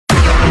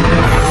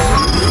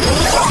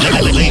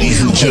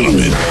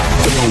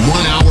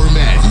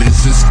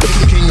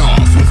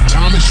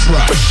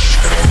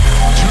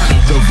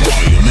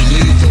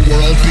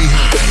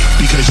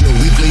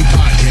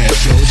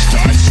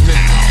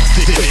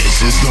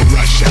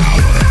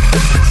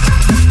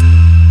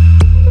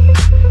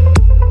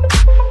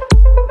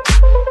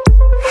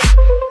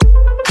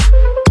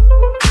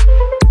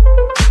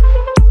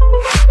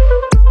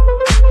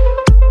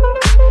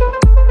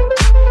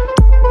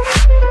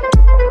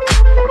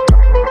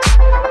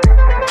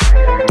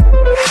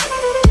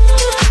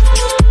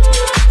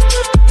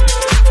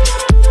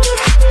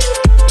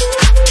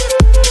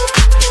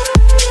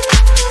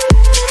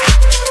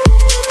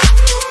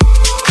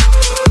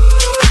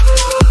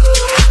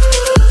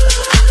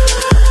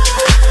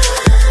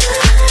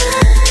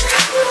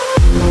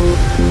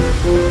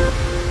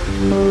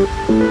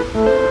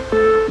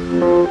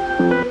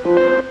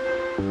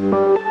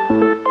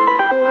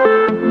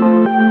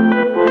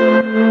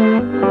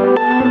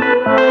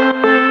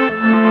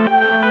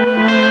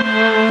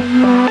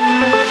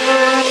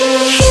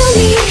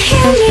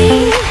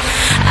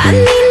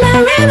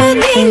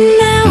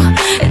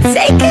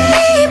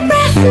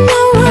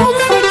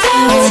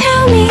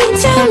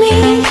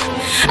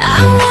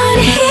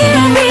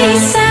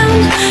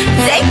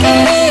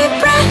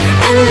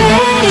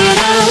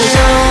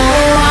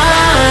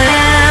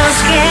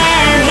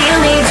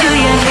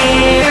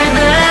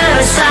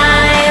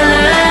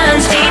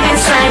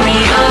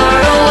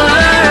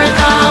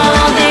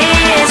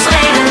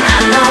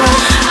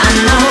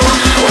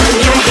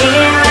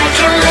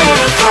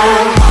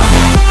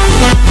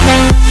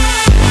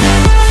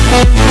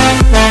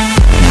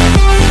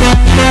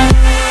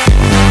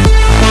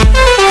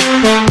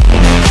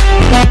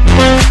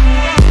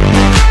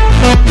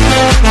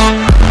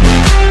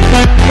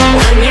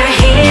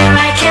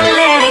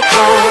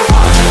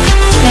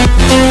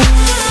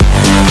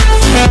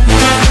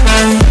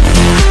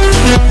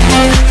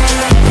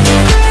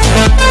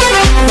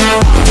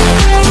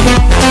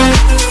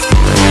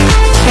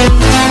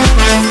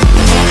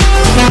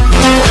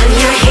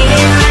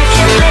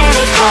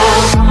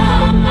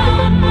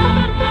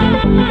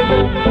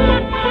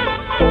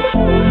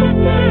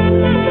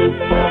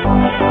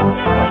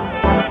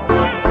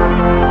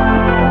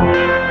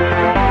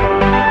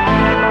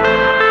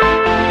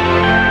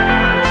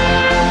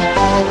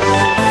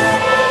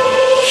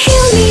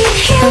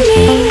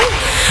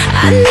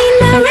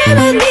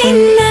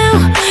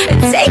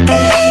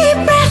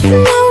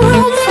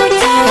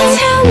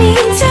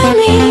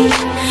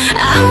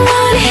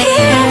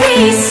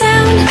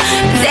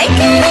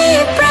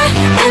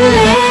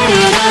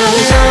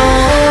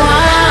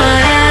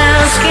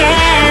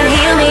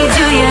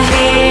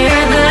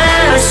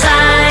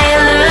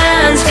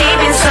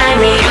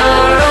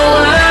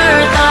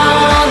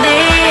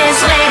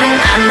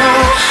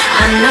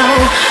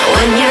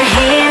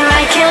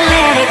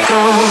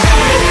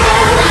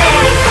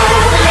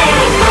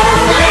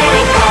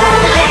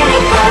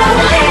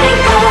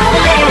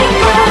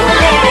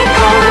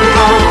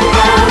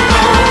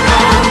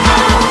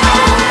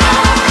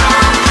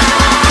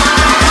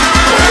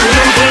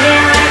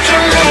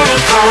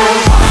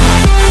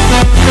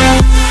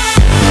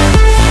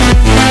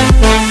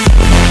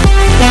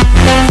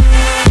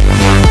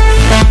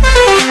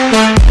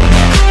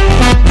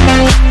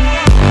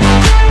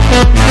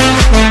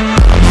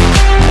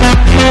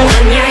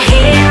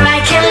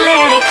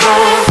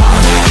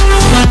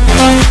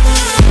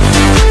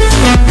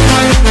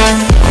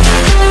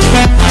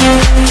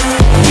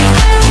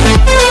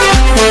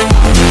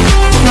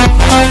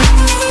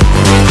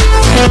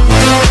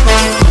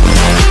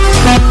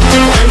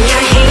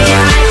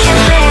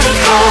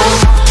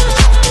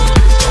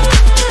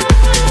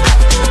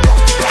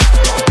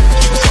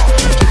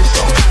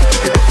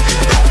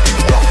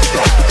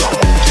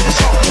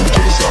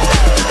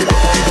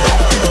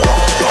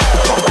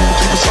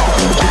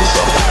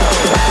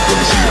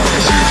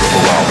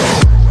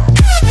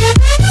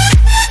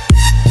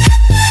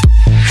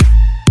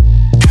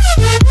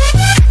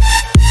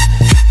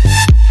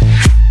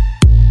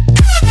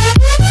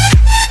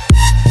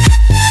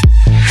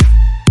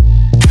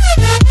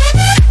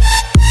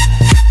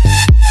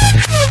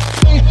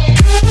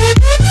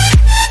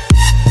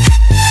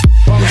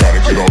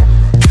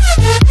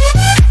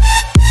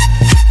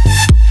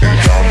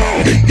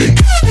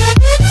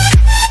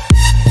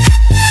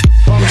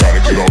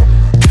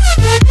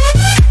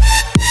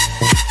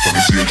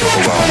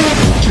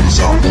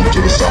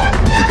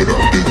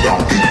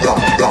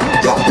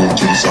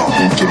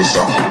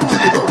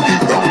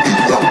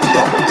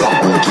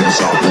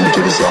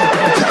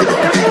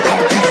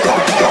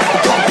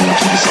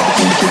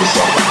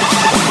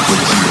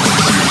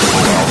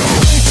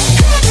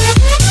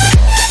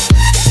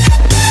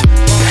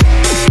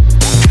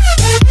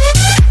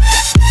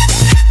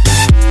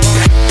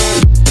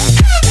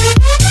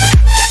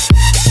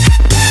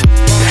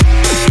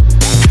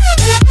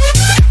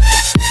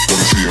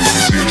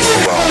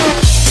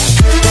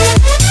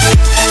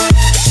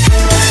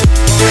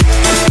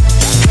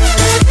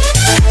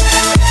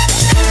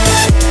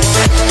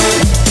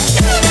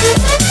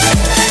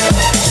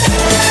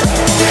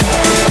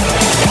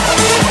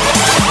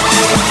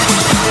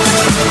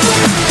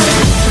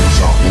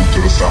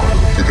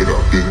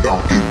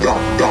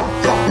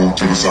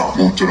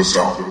to the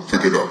south,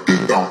 pick it up,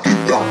 get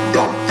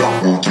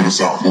down, move to the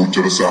south. move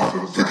to the south,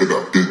 pick it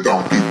up, get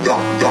down,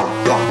 down,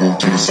 down, move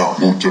to the south,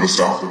 move to the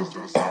south.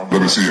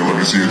 Let me see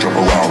it jump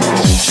around.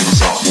 Move to the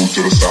south, move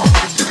to the south,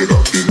 pick it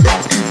up, get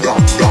down, down,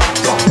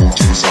 move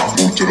to the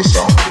south, move to the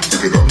south,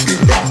 pick it up,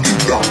 get down,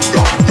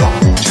 down,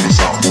 move to the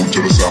south, move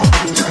to the south,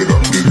 pick it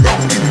up, get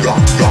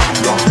down, down,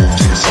 move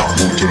to the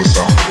south, move to the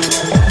south.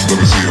 Let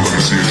me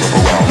see it jump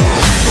around,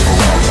 jump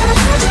around, jump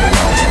around, jump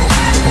around.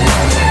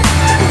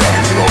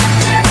 Everybody get up.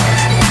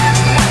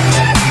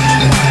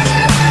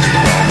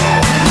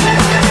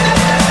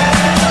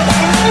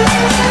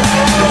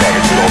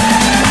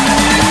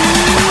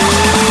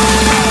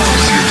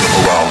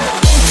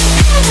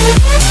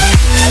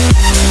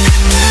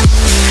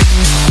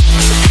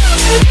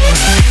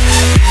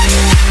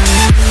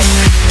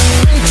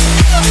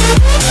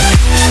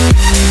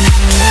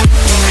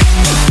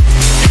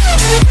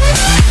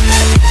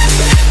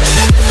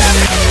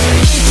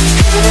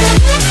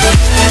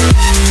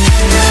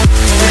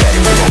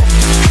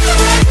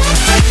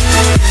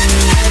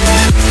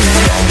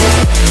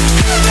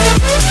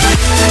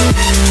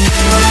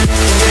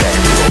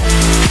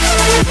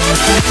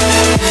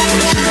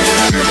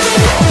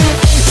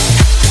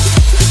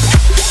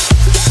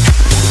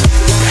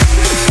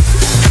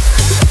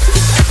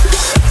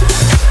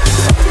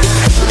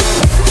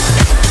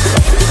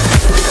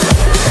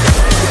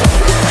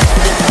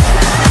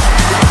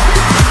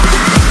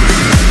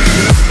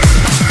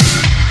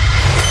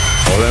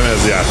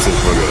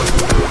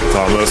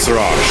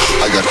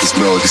 I got this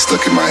melody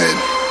stuck in my head.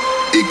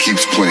 It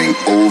keeps playing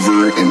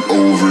over and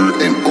over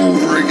and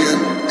over again.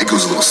 It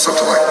goes a little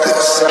something like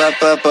this.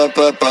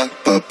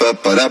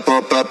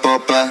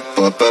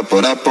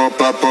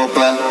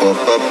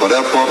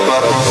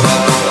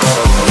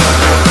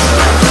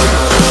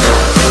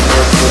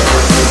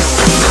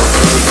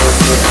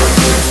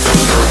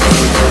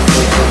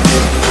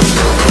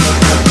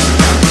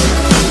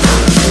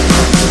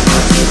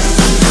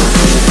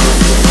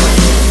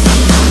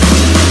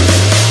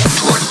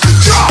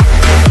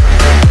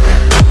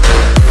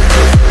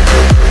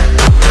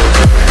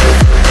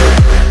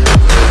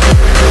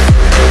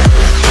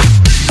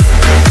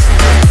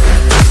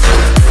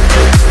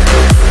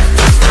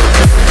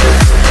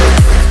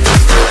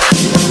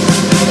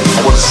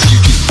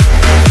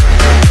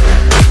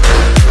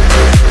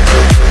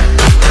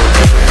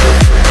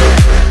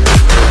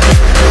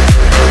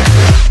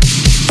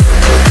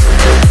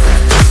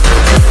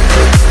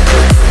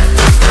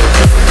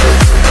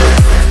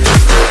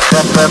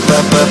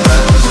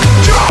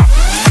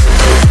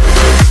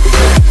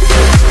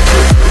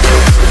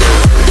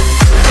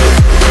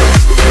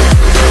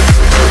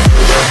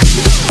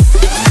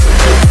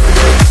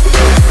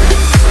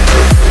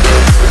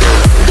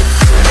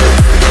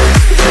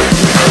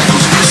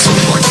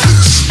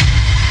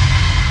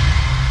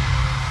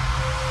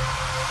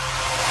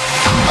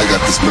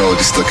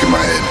 Melody stuck in my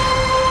head.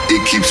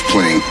 It keeps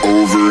playing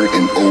over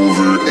and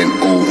over and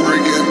over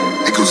again.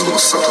 It goes a little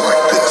something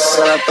like this.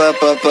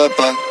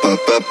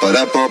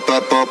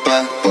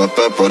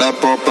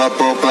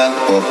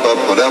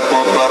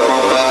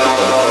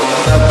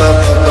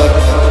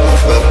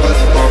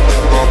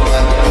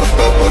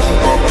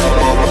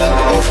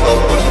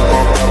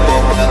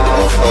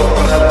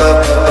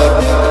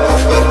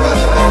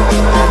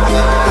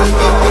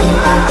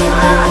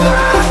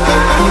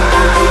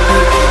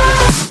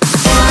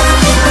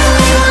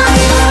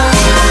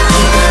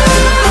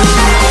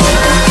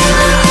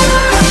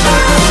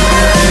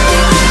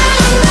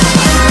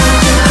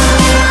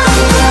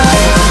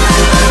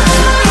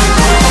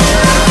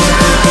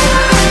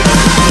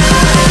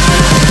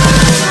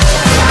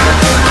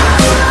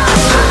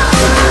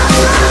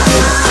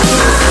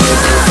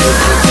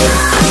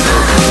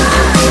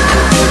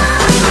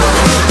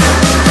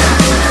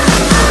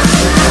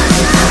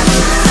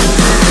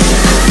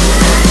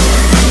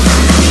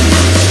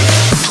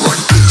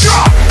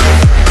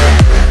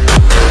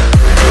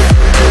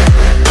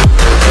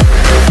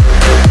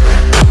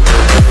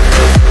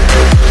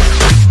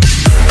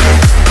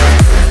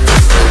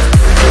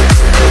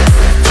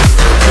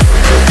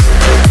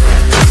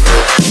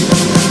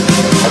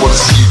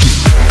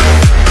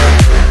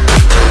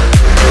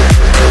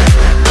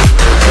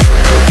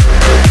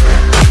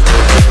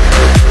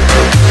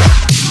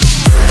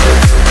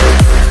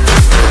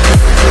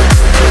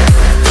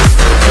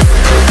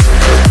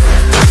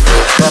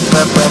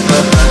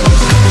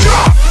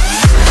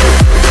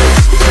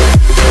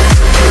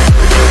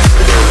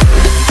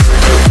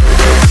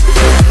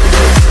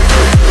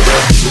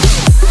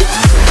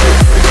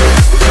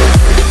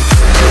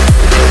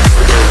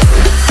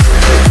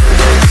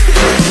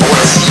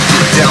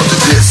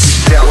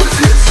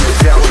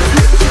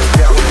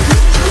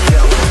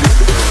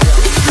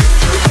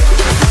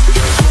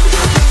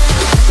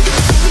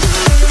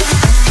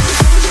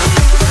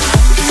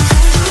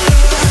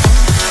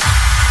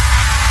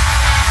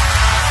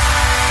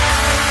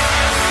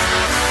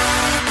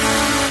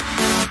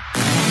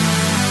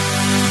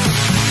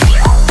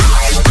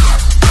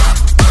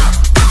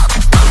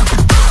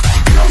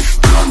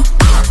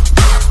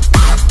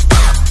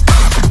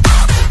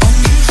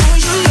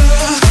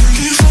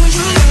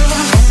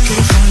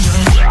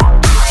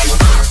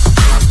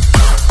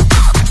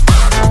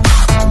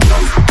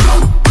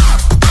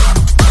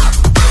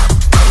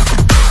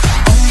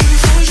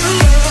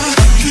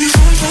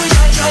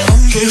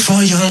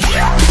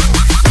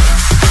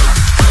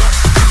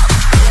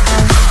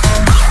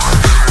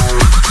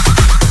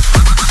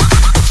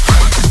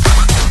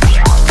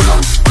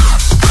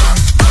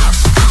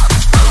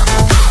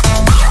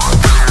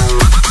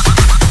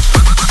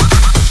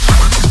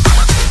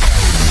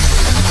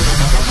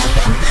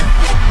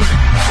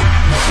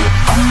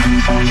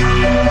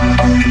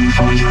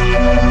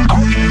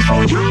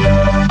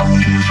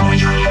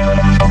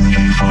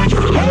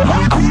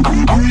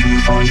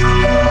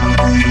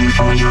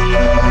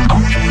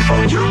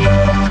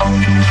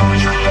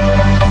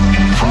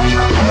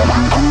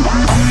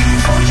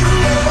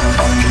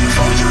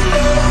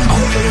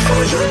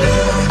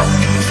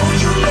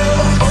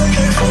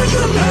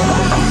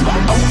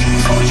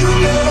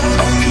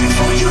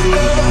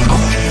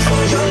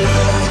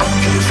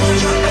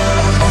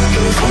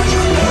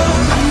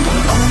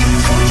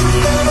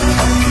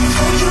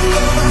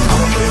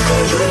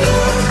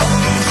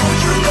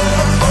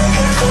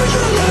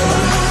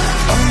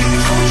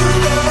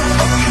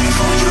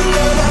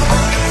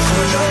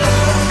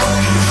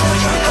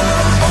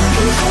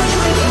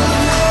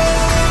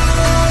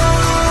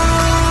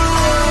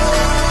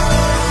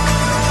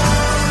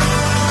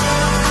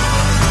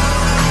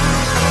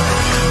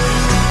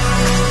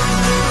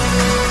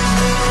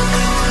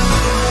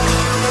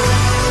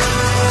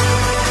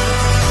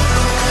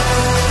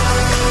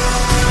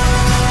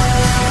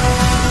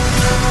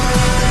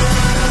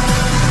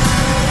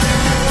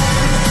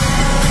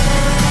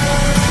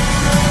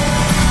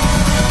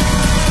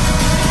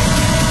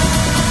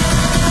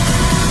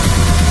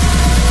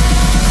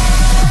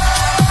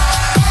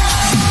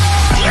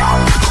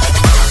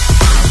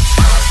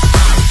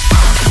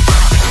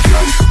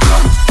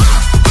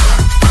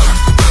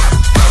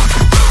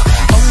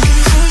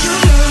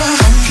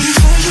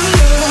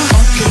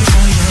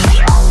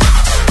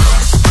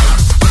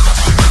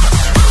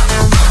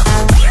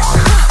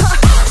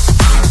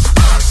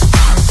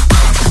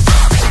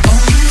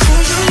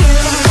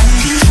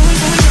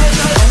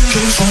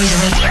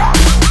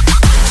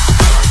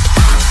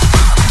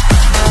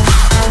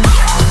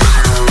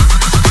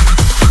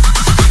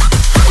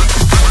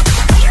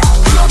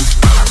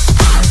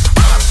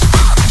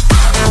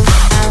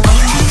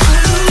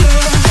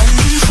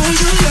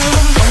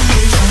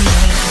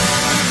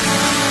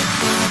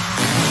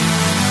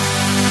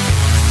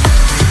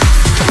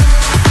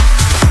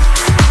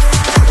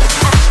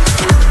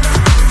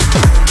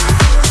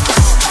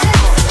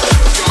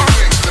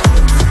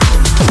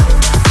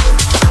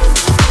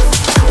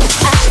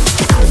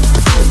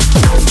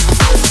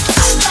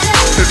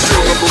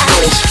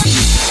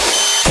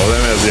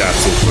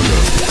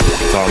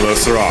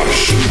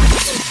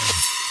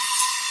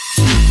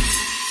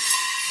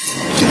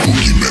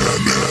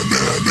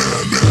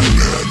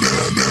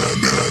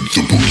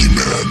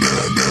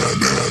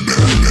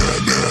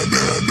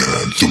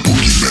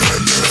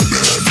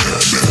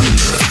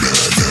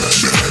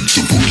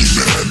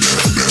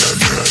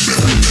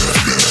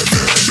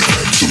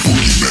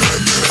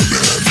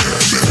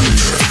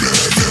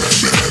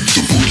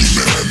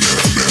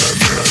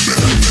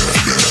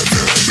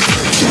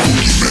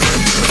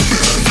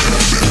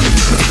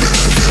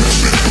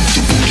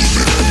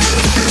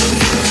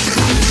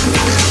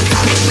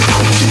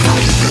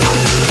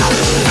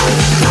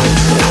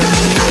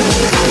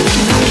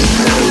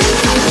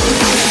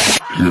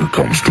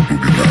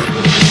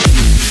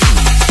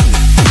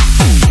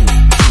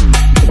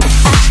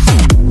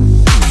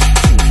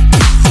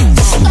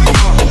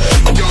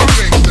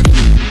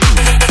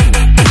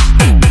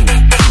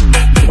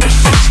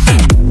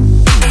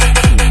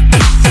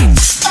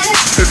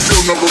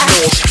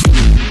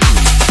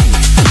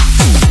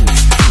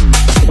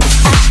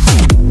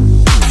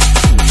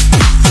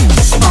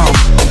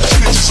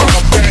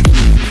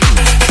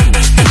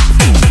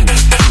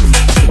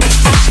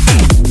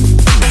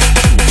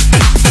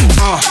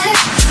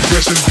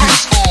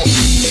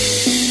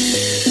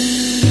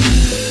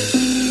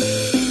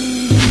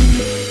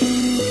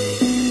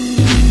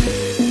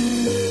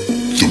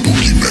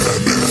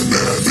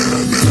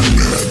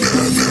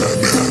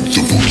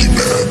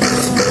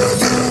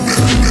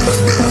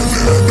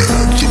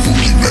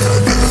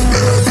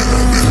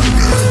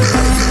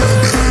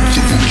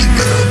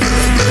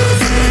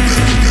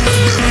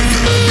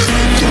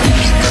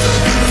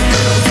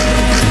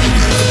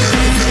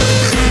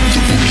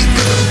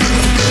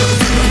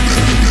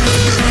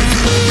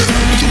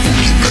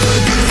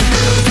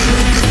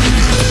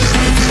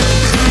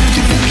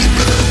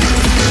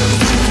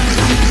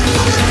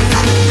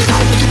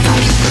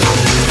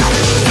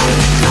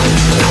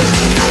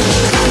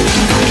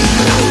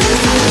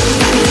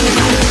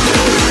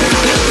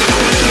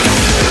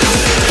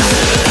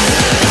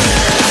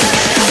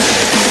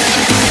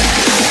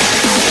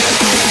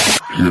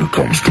 Here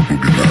comes the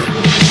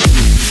boogeyman.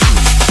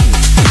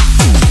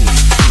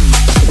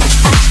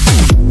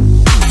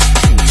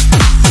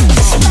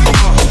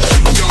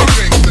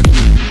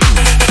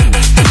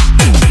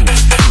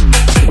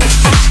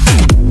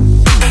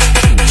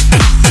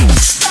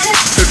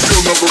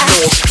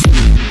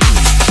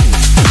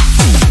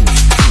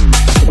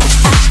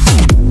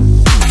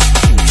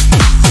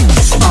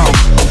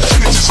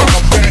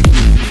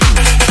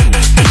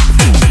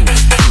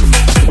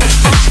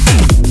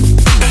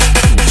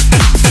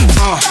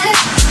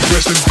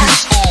 Rest in peace.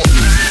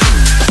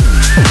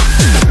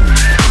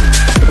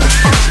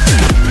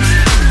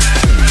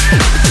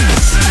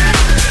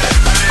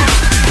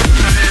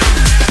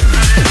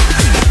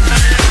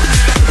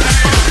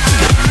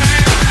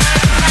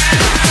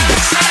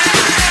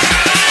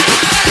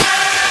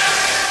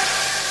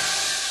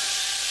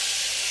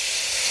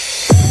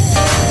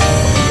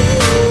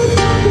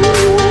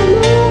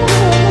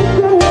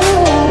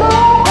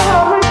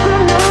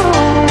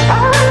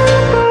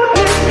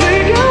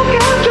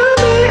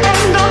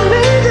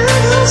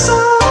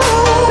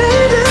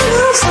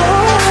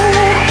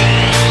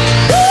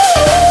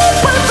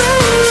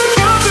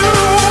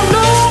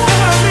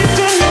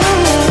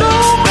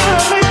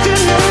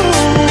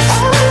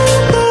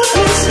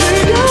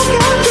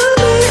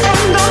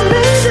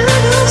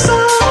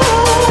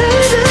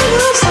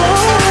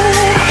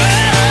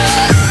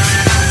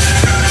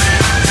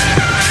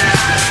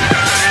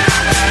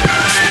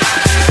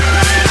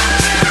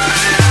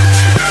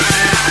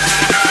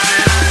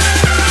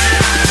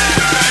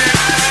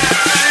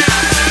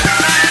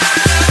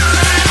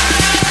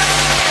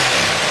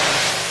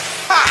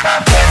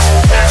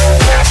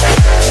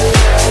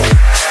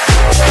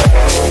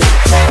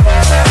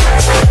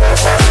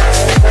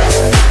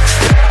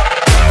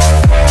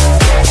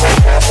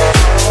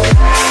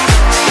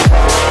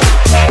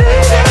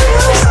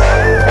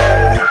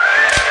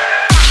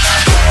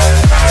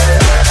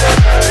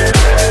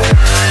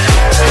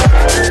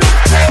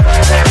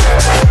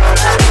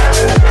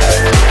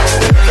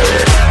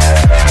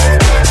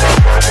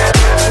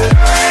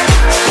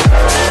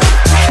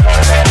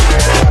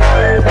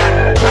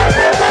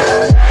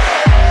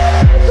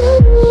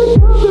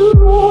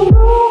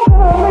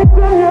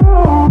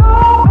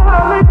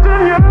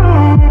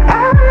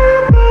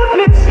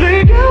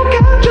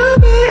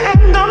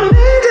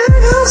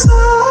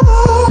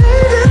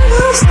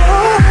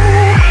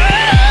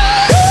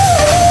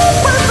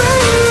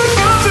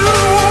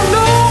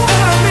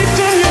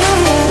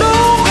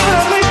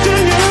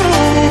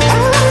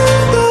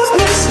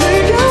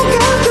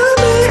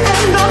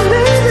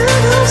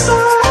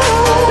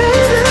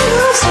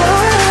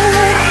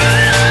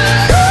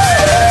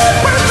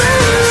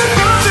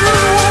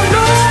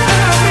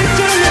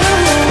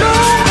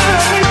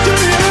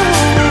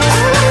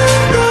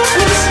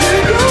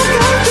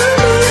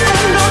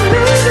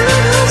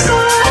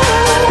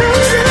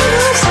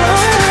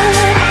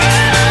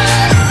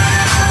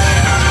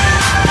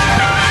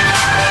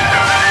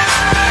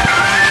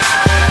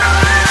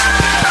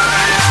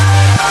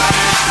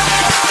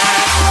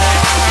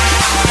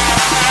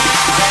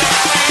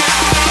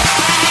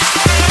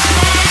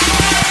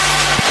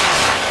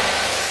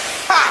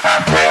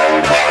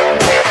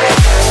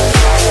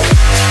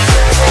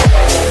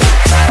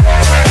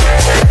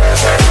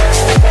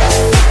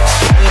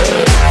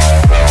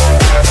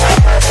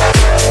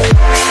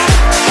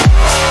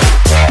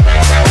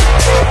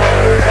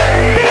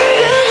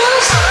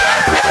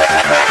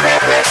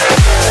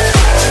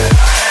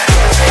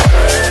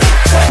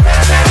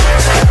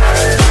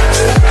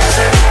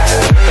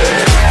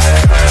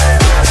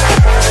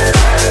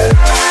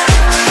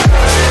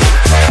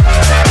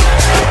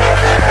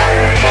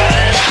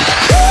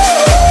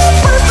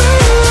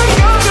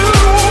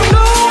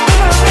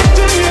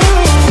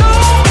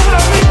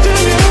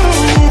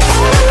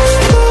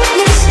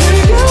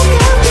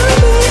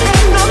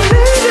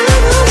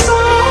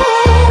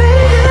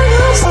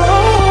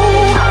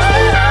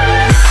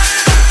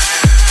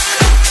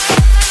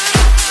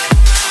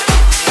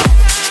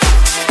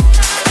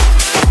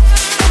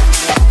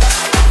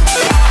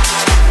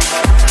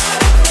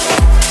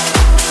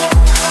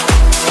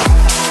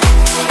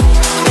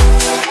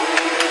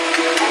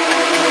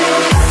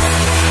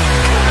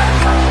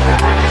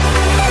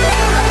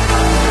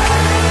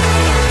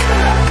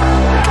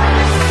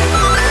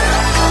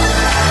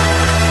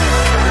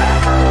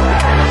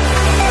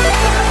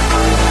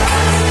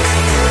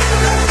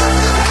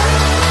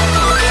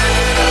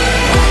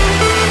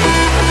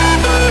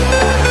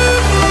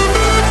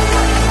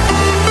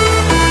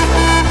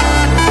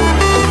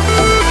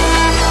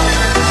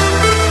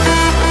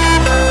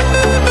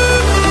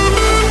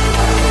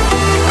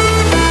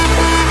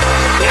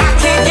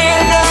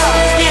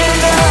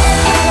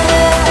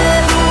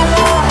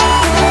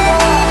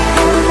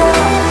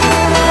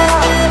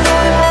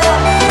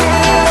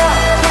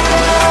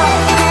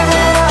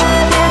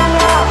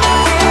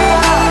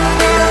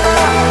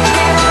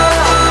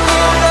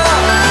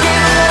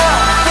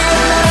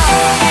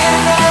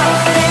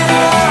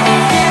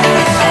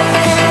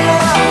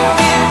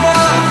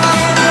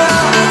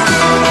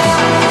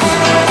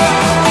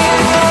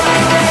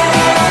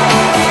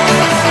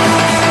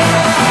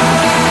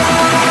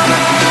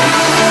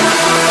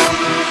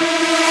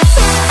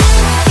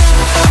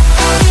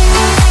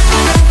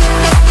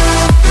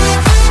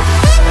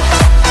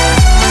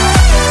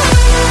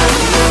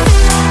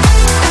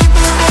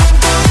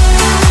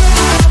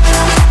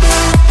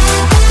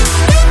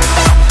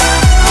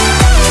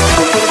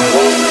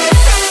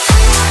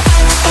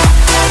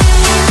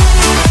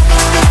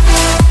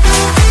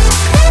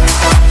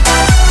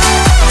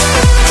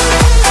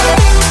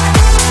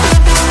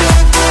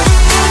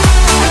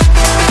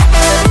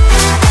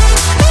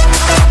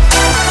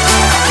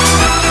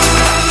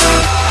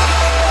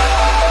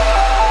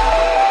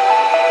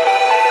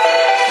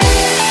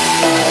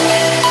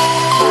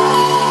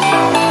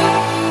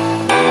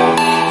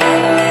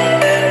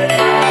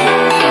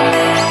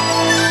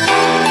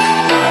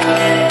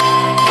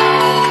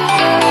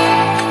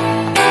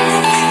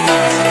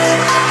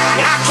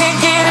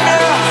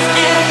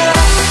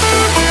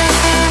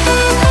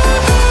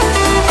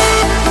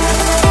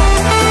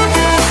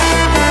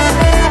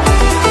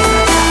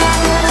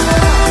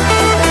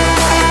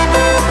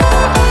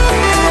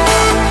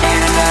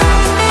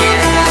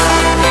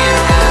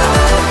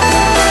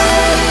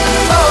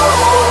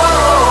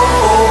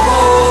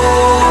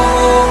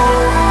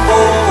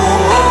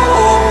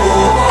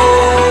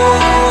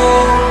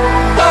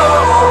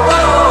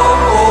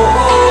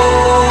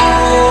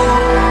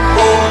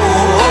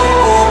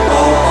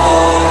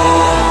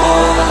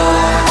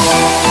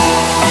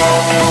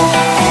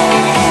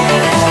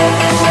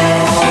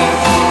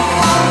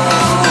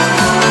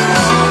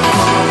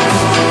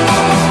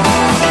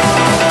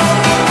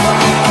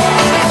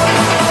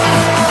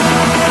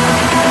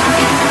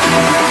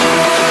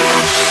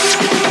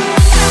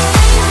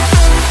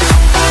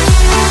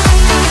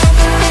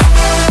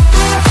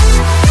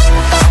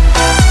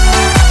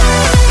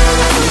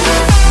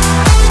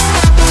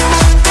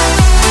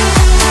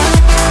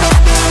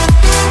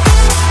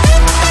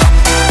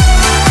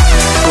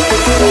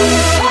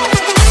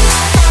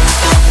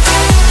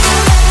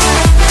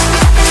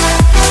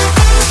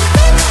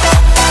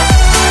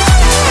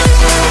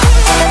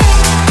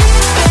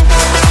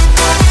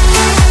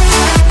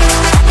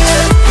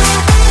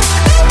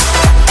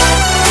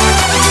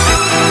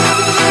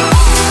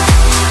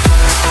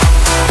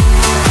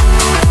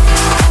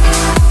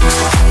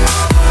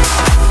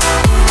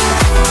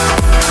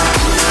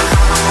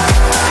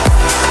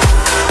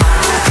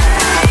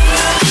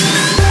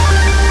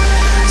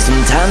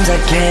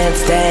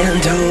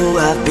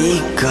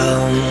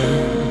 become.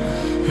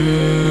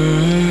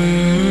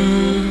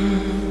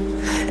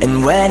 And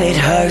when it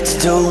hurts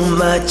too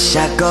much,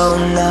 I go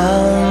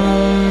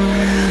numb.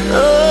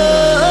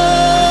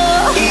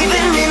 Oh,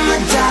 even in the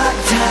dark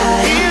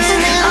times,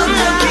 I'm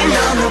looking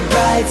on the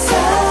bright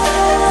side.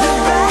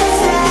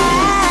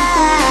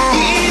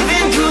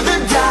 Even through the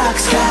dark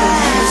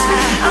skies,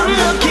 I'm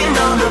looking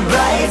on the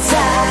bright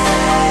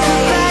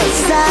side. Bright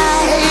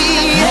side.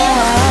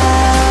 Yeah.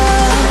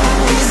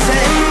 Is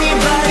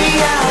anybody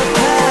out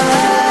there?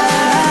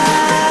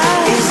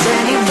 Is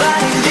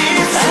anybody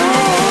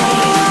listening?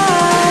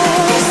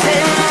 Is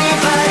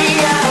anybody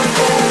out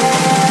there?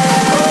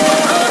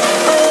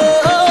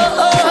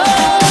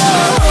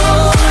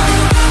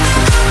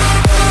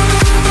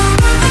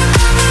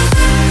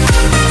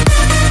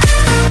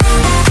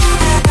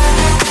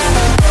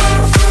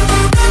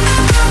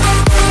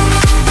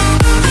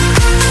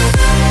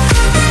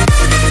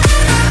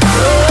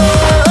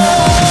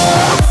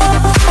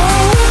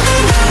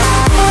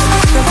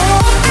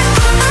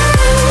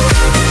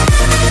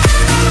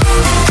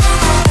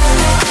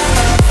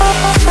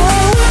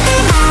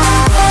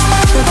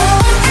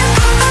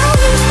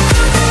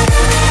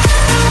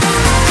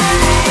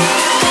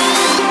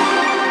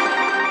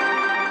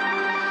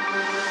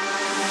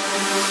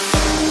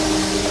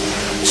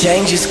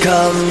 Change is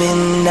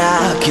coming,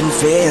 I can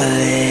feel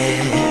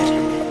it.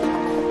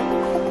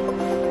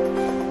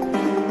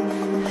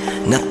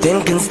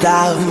 Nothing can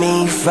stop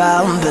me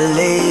from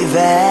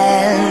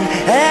believing.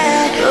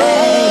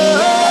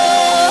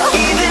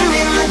 Even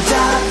in the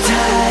dark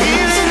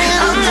times,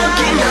 I'm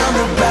looking on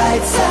the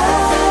bright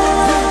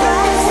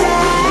side.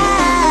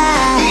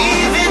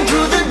 Even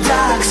through the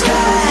dark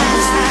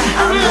skies,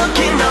 I'm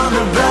looking on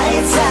the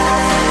bright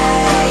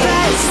side.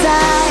 Bright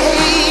side.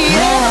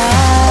 Yeah.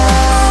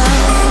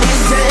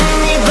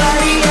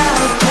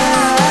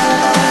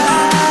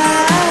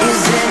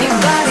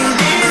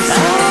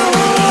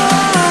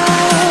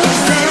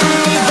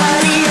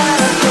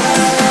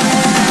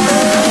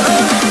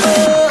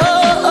 Oh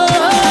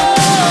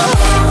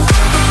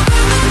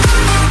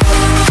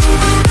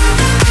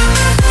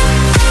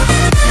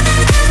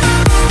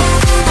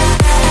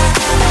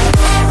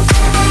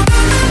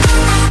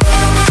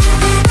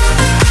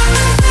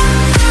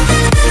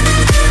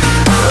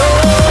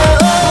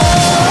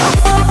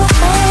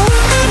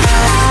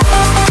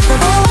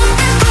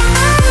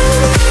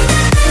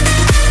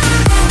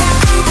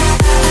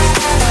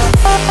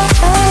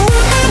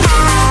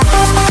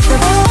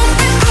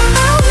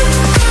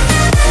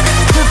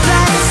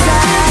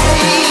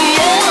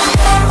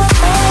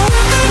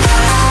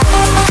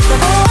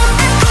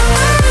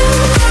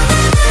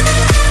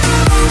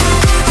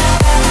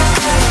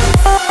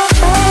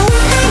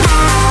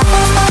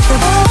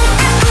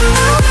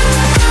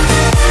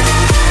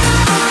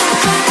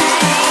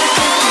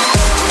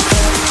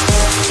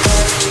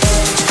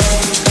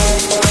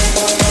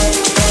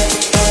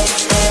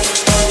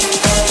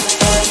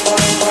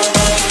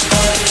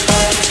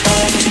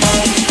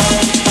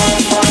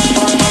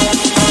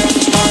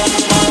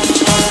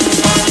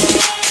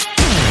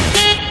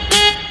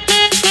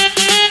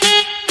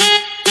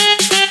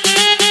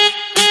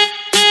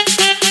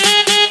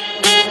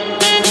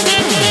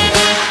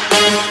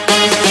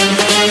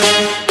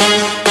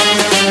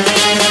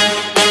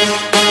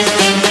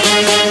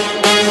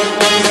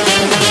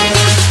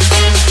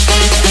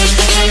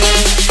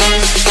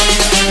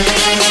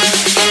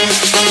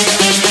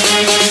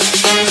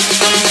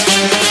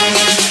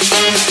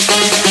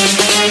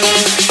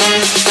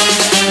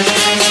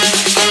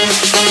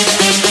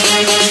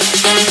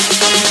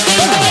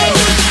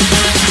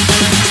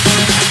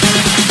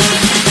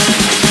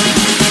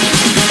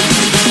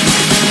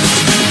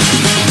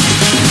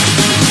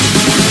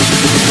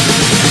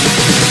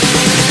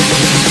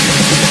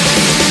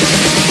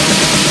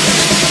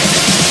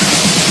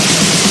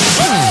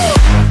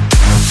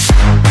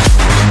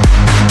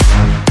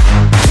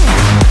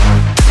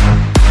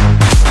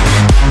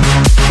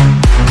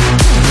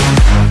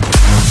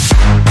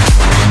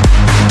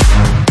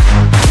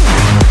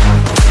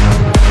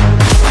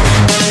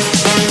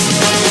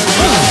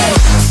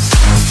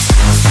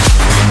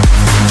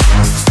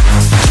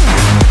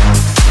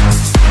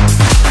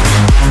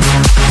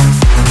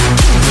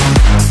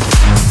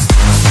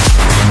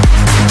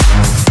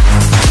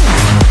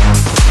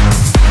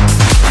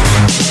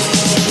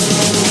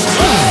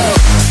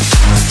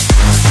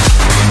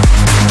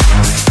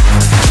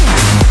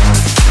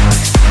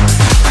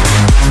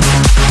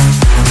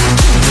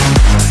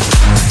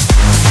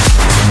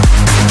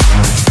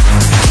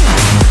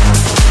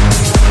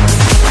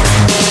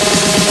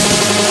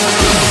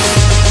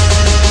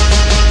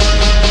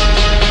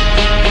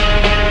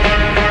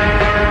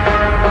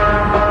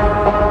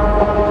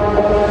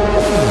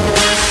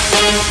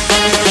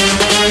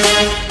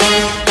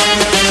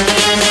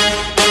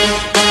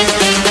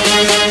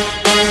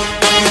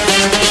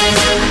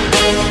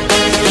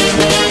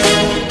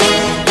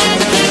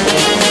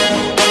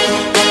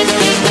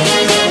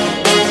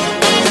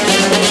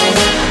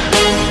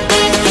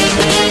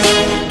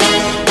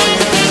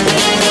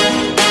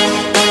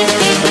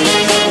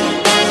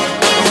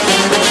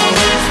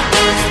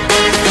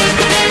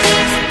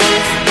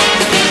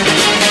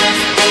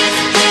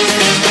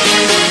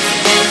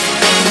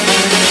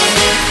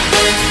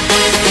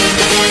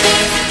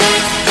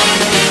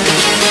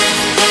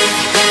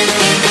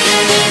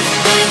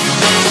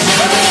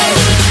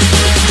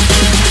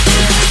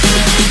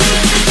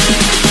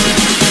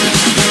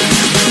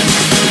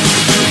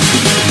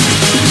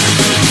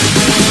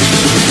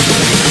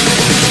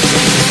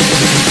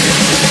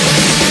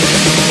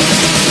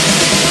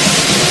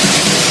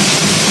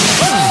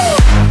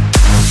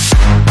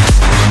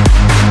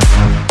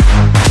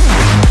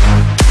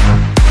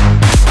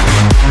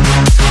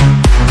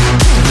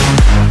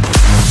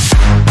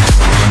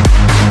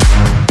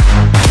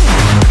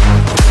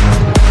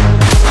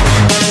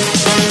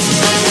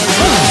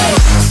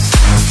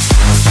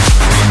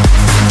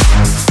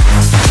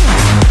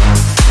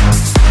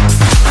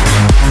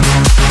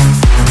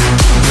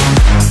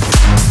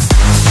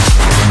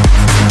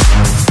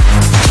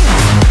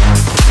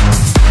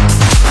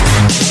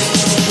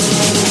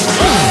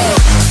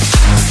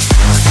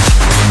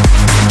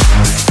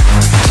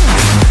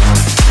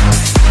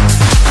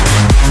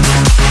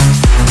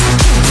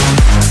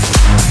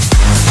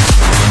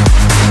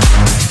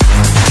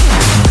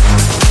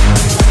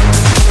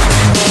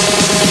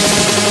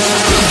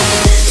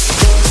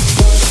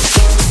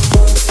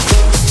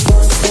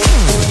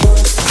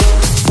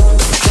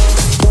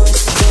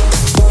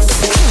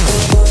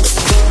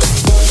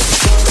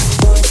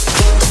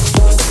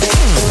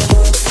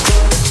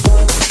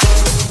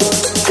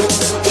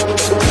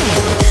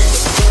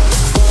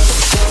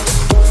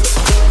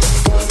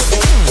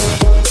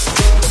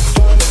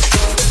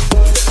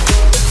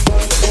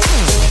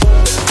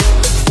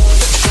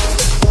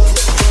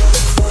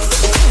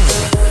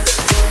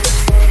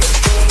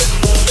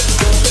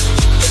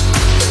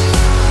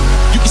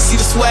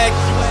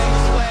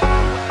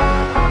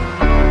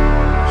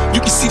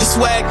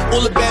swag,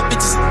 all the bad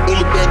bitches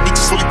full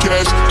of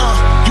cash.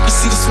 You can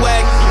see the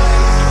swag.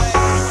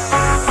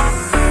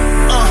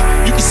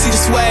 You can see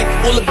the swag,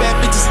 all the bad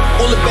bitches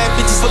full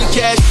of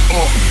cash.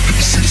 You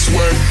can see the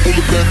swag, all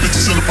the bad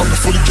bitches in the pocket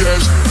full of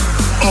cash.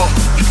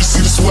 You can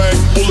see the swag,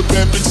 all the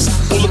bad bitches.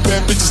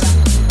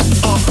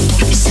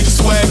 You can see the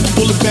swag,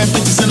 all the bad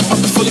bitches in the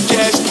pocket full of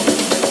cash.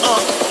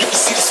 You can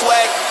see the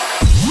swag.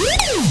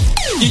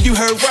 Yeah, you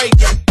heard right.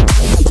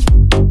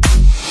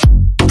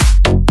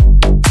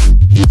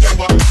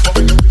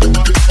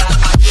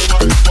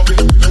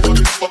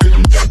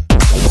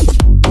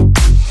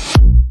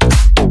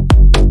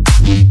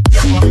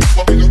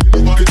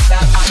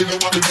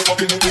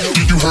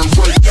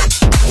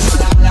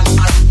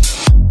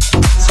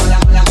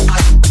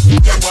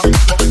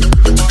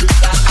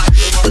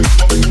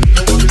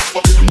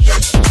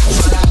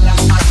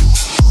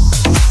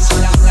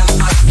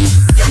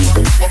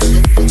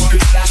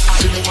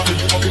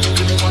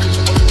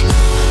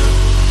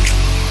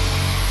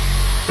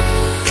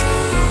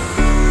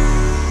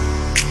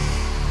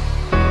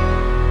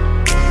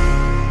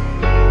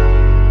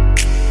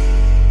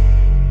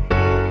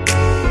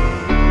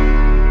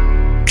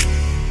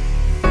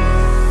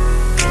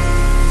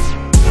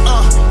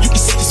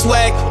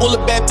 All the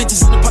bad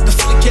bitches in the pocket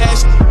full of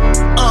cash.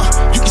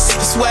 You can see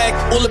the swag.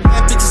 All the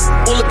bad bitches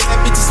full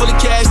of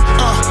cash.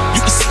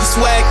 You can see the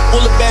swag. All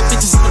the bad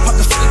bitches in the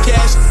pocket full of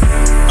cash.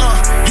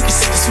 You can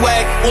see the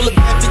swag. All the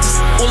bad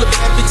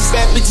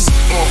bitches.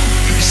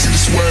 You can see the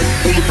swag.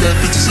 All the bad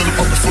bitches in the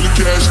pocket full of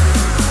cash.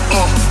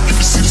 You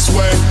can see the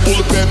swag.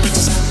 All the bad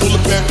bitches. You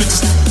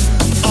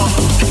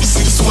can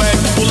see the swag.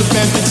 All the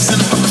bad bitches in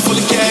the pocket full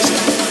of cash.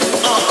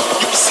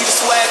 You can see the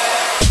swag.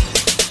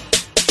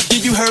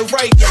 Yeah, you heard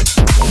right.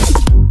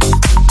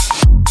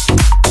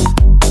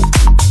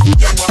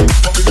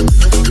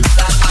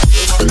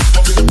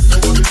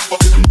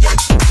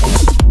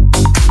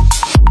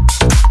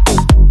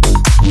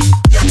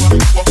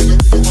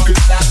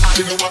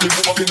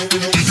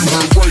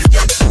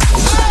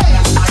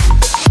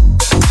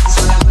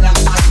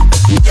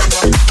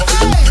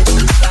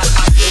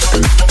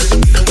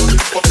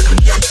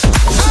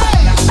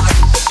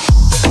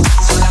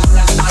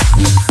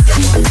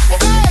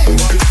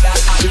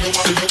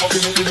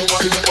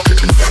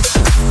 Hey!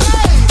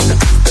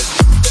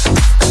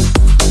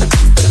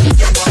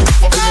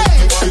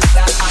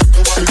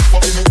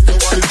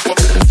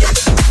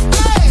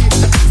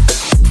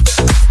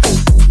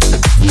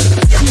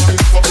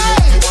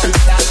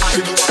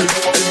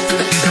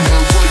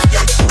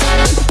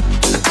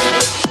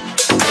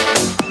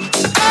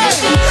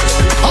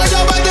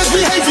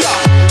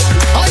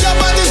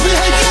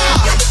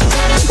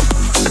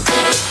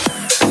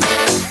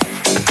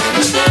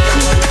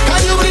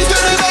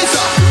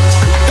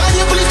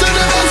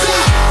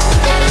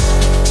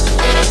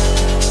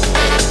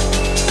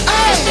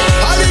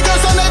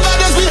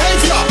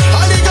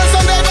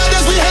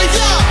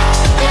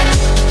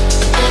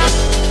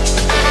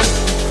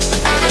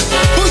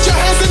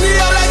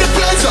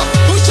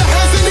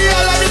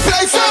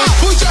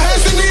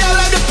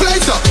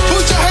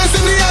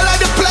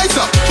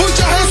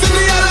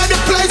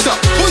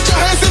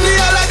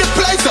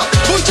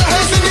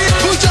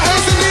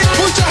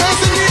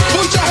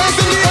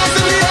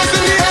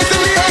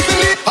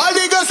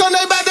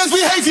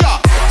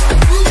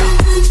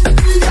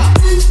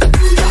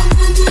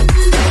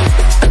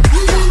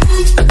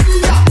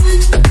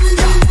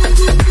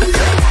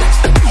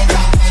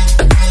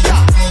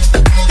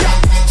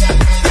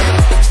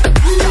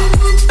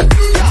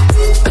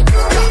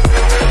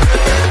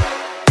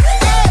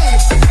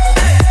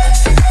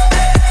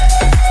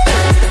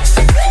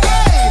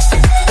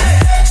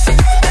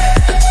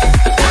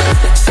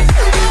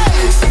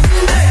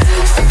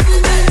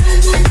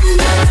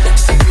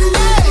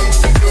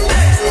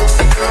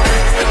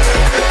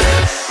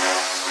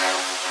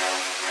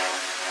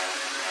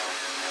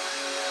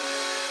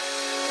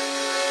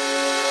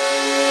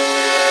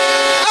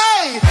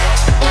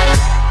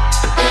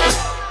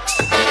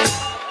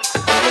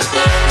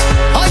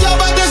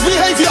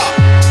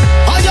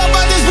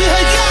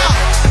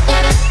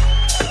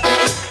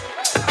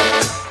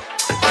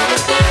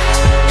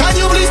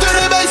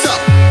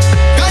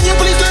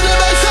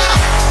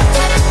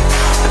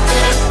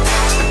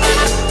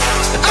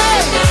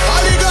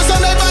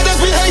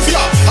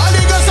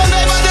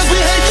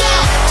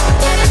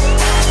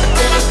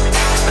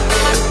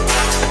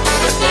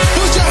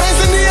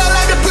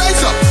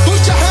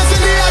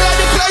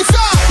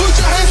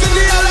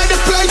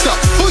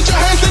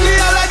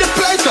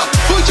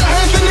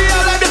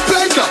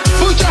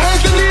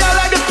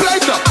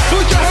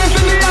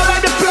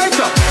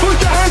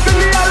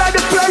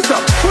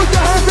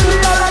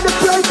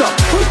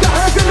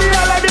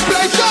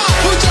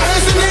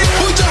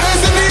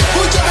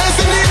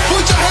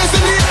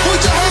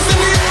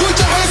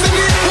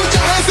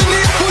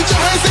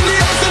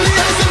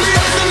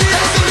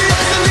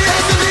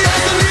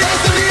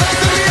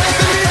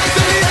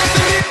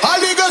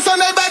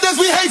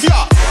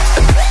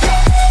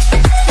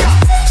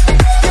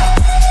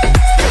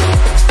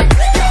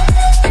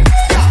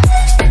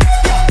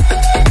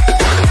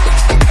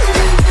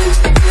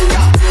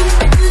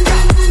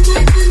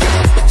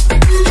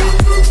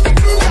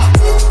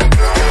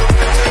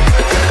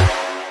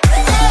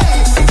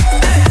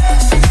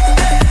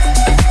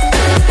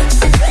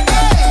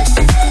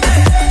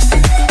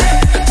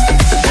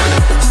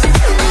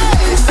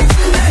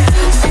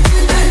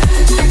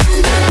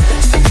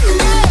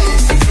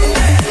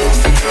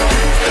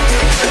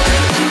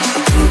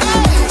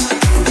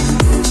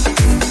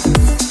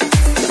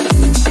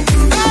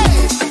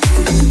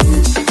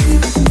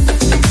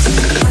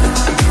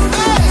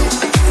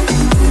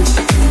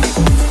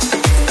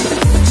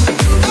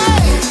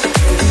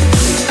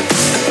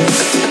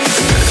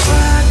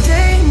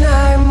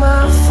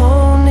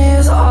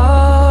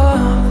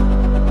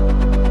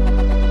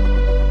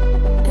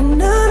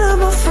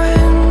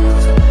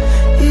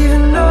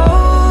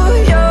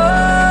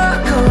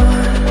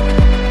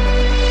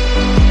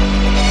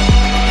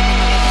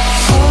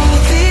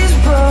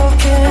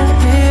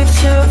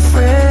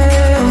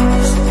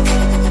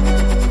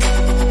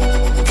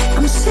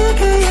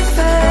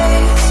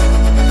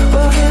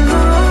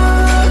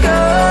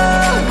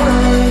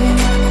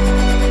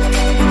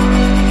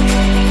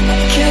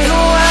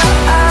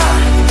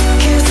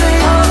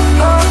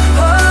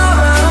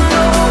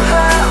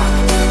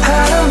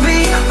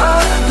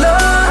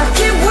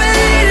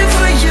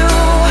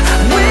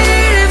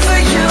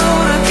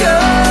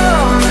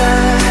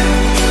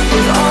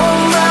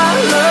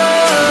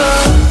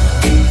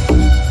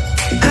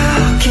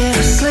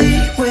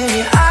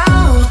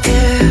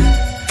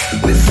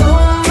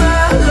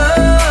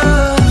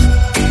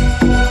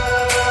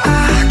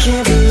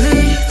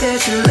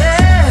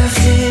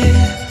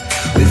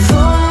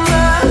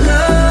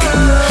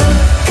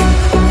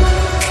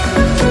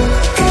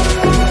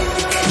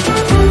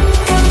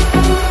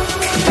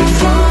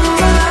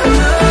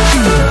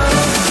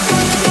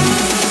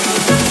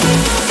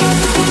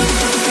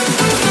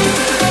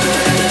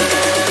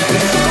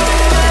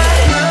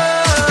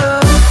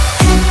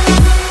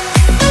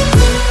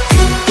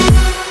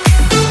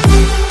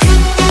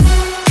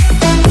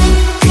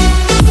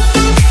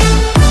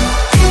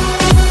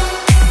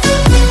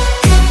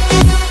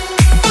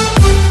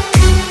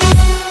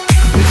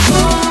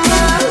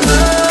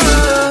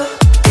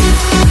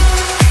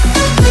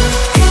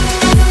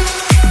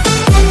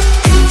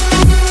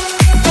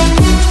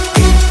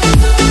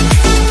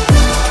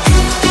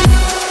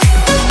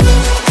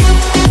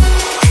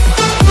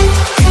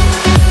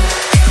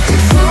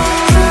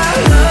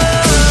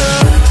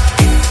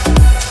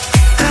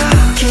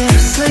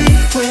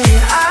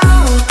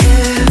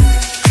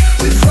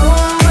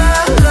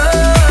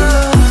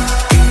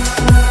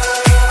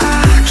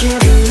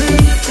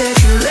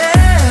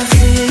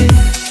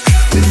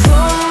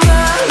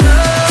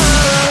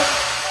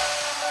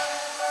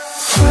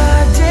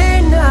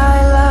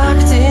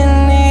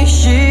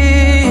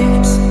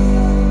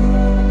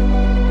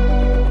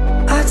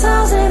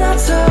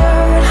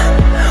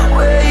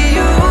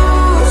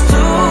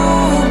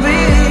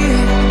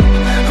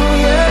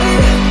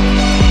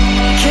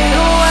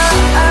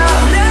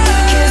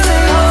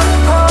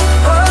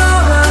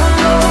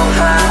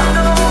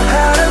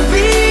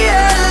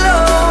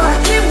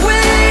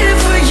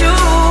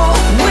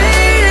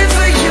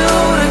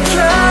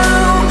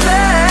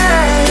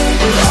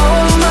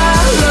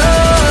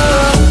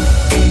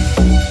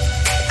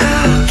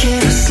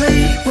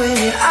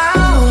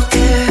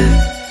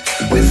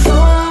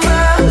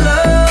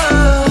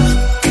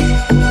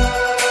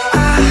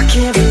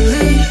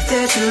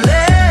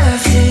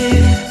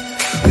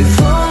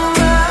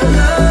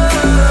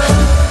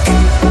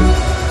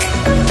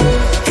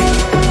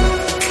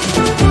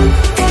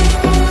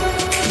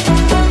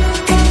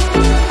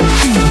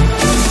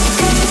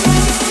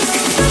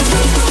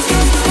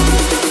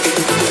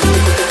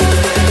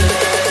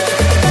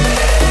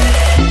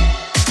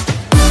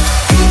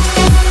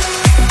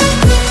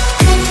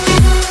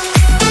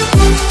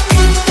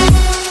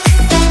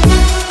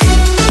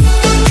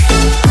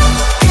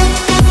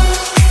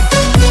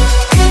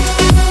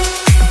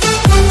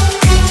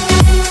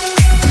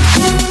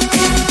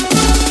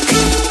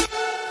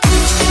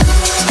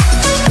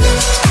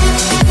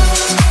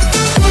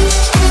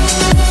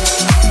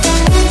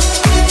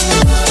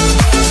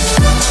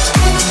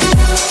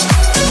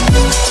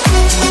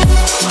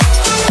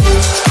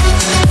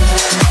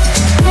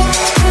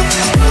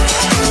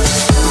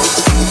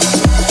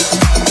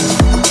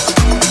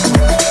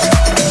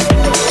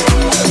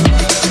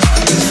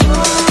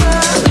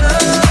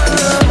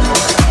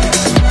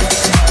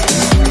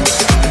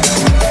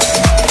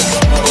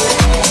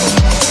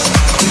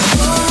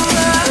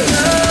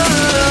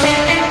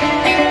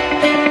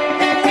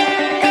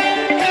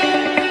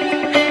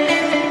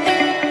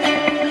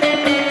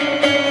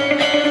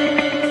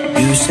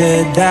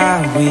 said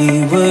that we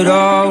would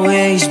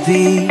always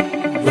be.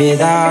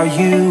 Without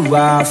you,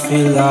 I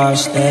feel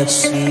lost at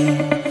sea.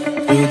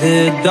 Through the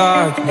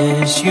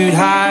darkness, you'd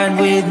hide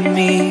with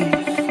me.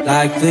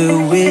 Like the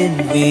wind,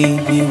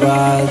 we'd be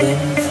wild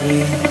and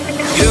free.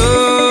 You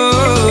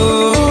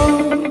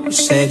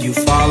said you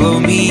follow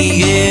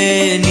me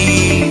anywhere.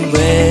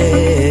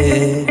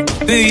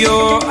 But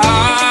your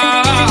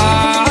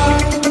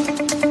eyes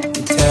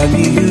tell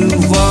me you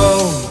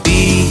won't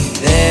be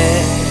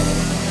there.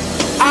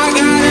 I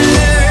gotta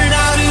learn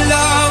how to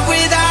love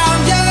without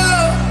you.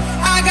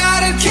 I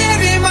gotta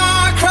carry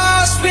my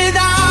cross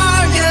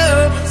without you.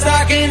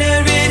 Stuck in a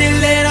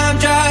riddle and I'm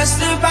just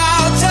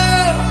about to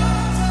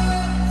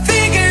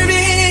figure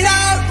it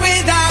out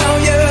without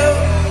you.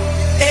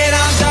 And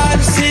I'm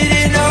done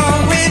sitting on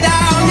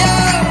without you.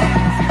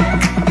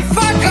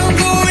 Fuck, I'm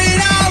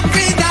going out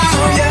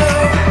without you.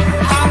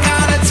 I'm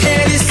gonna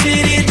tear this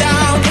city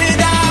down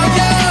without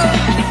you.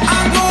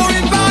 I'm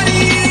going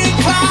Bonnie and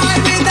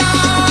Clyde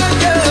without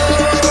you.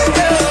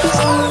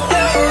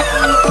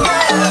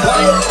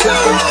 1, 2,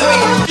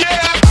 3. Yeah.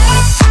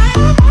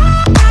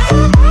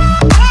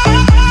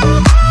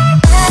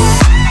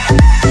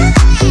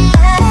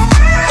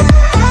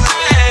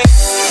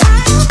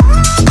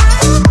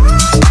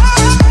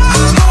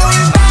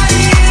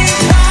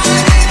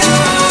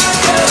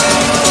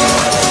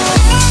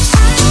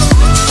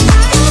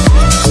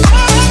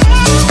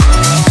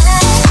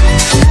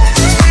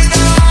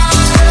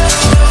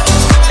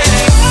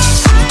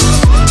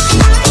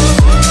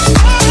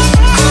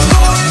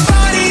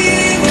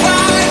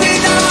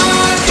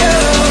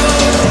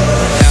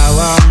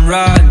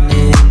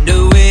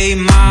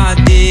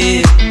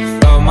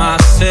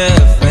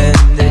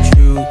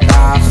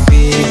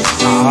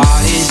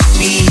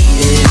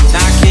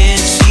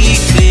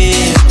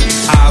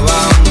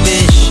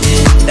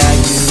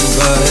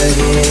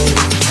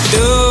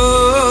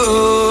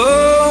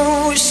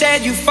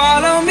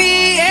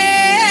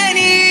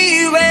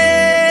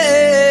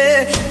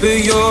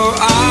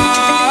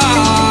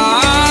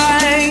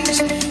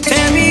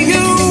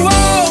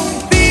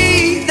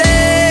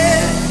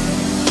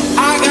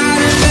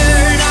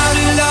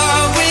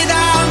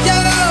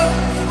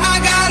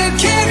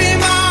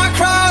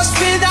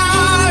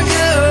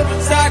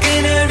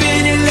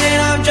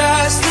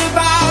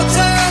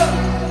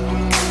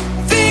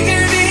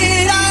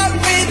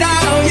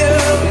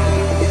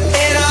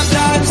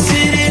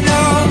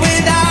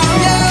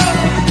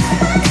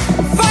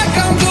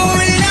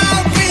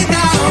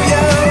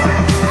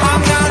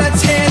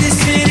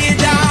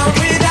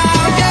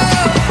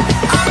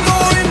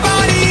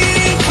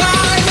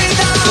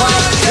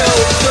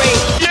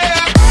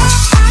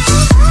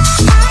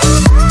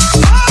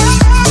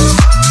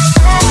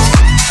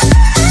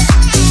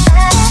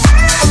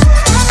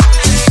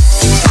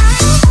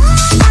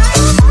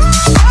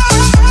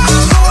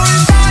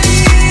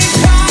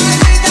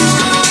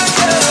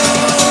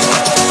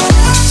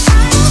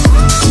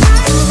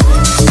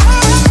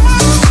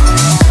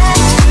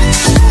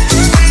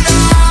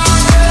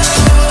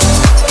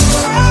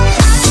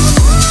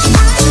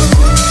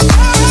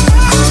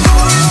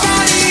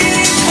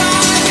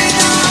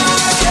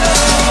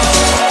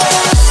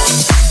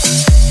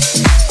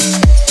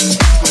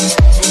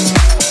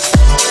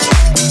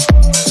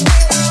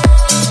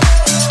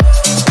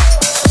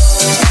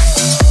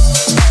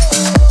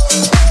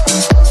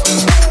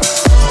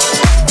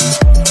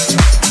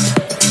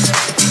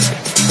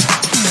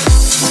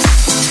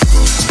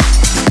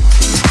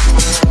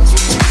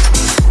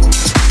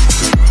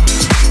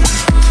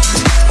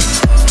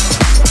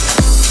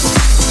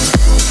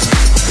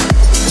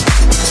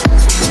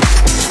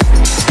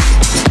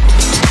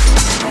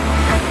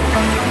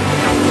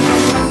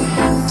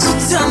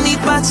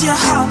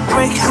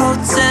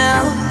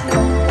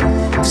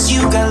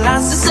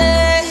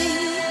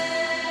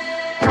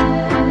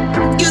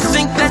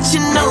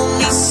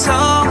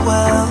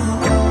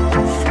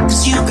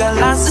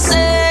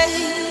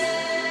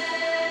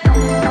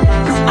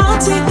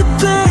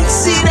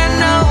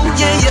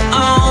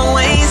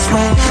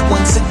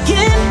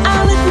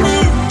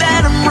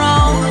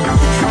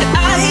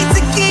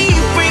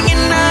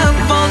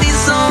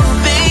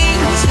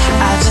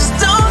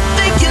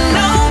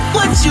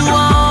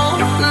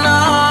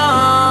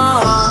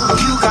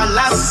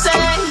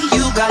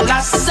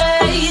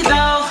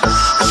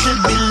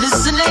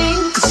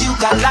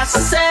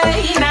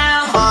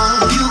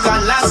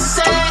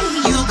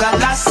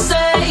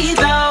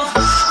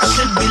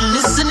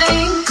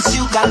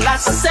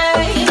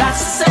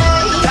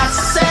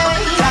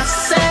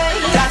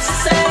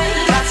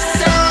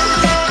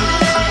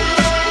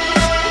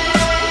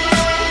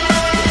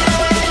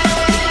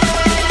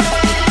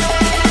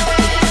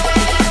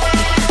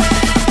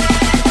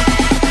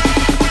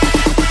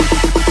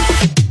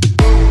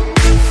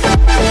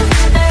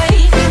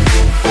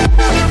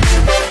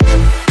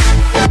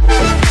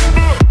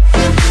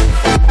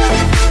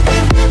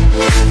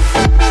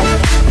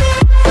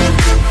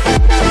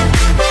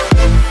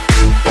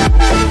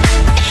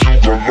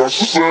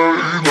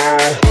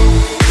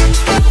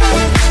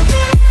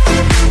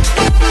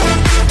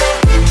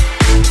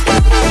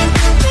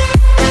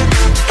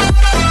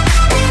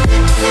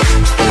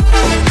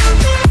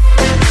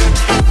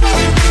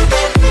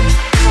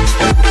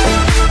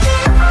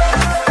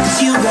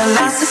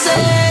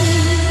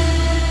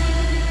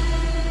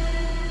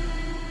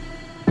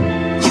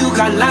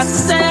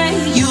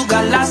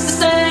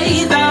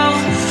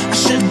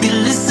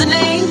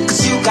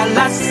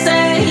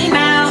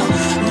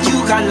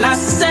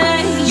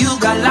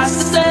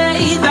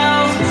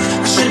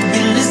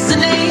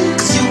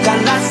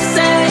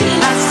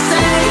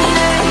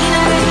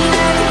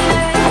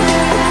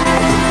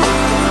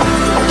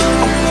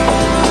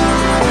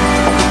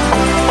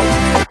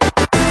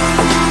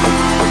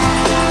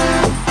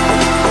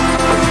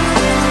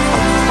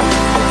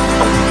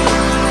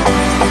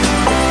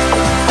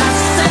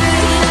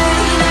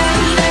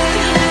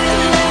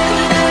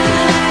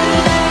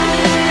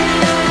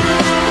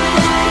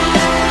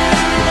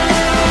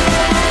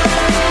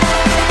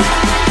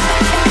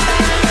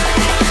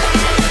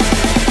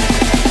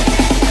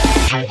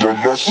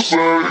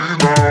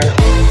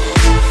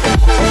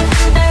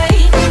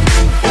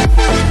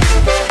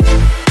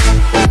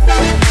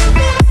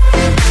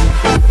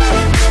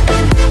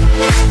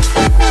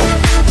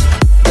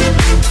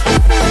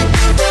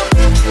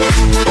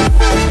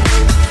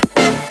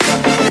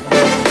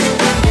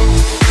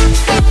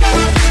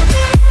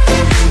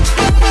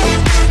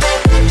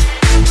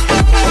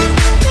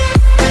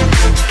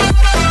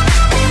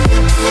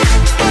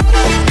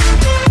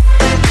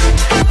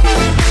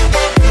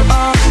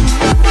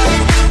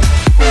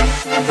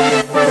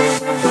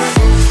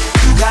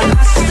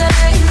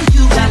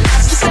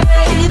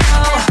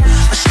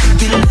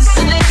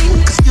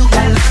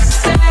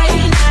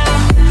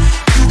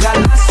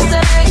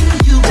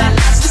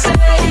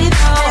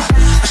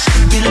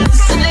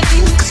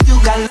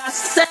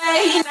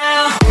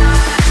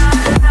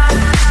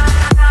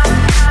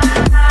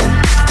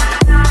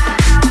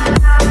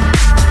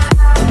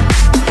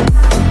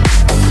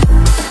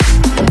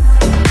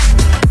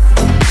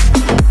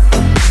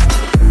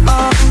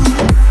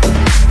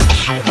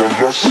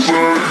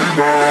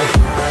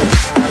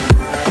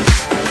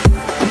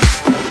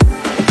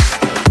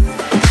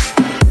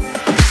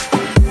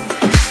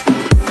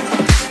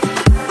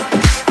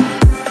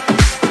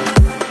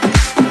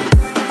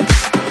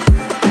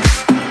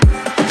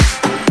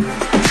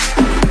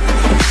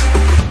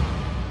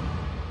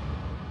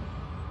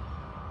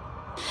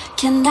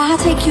 Can I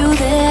take you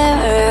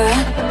there?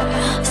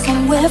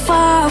 Somewhere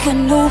far where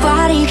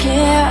nobody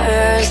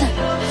cares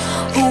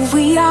who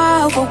we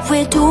are, what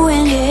we're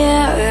doing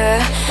here.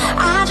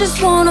 I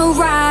just wanna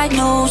ride,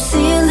 no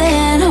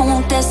ceiling. I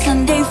want that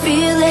Sunday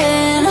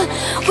feeling,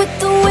 with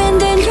the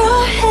wind in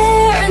your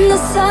hair and the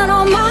sun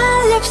on my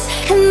lips,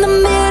 in the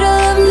middle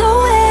of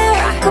nowhere.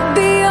 I could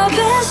be your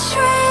best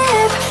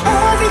trip,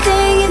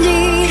 everything you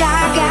need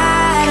I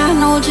got. I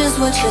know just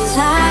what you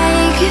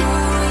like.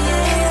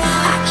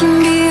 I can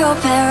be your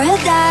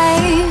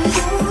paradise.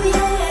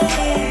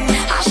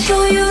 I'll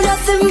show you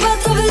nothing but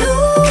the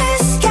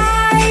bluest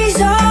skies.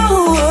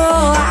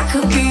 Oh, I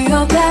could be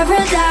your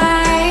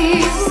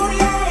paradise.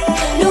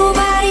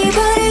 Nobody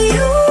but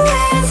you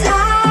and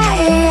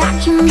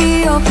I can be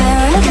your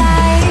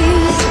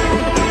paradise.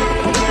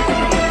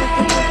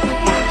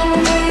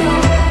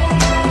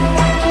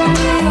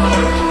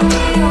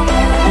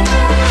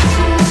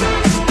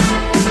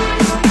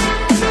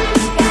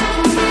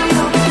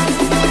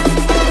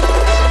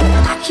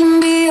 I can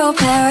be your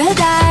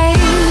paradise.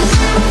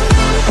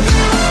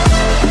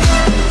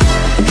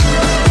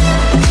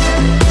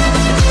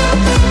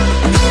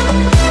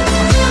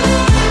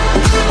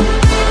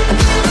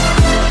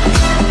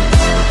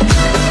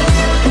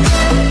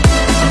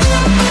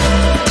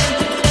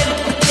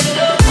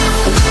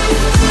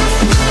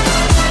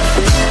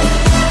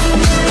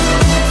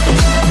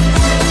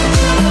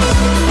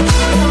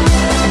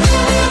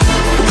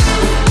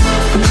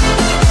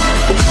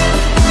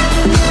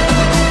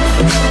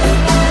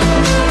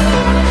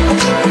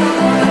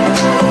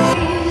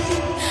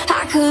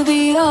 I could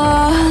be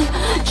your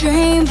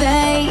dream,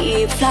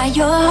 babe. Fly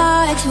your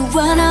heart to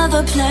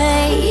another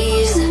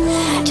place.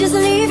 Just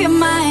leave your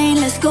mind,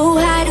 let's go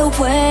hide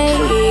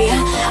away.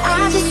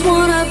 I just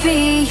wanna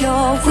be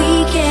your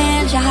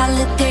weekend, your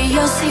holiday,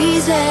 your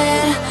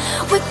season,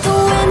 with the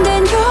wind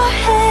in your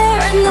hair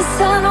and the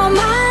sun on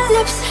my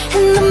lips,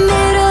 in the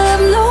middle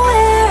of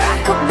nowhere. I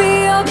could be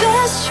your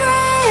best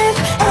trip,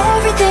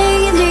 everything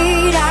you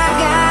need I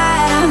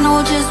got. I know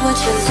just what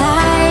you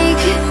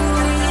like.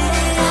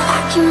 I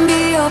can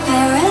be your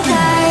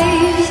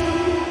paradise.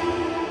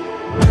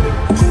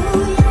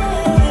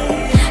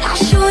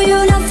 I'll show you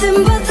nothing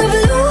but the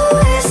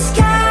bluest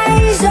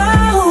skies.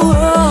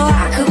 Oh,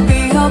 I could be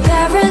your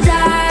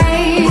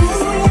paradise.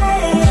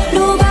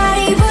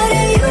 Nobody but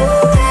you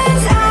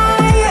and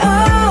I.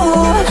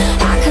 Oh,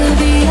 I could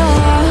be your.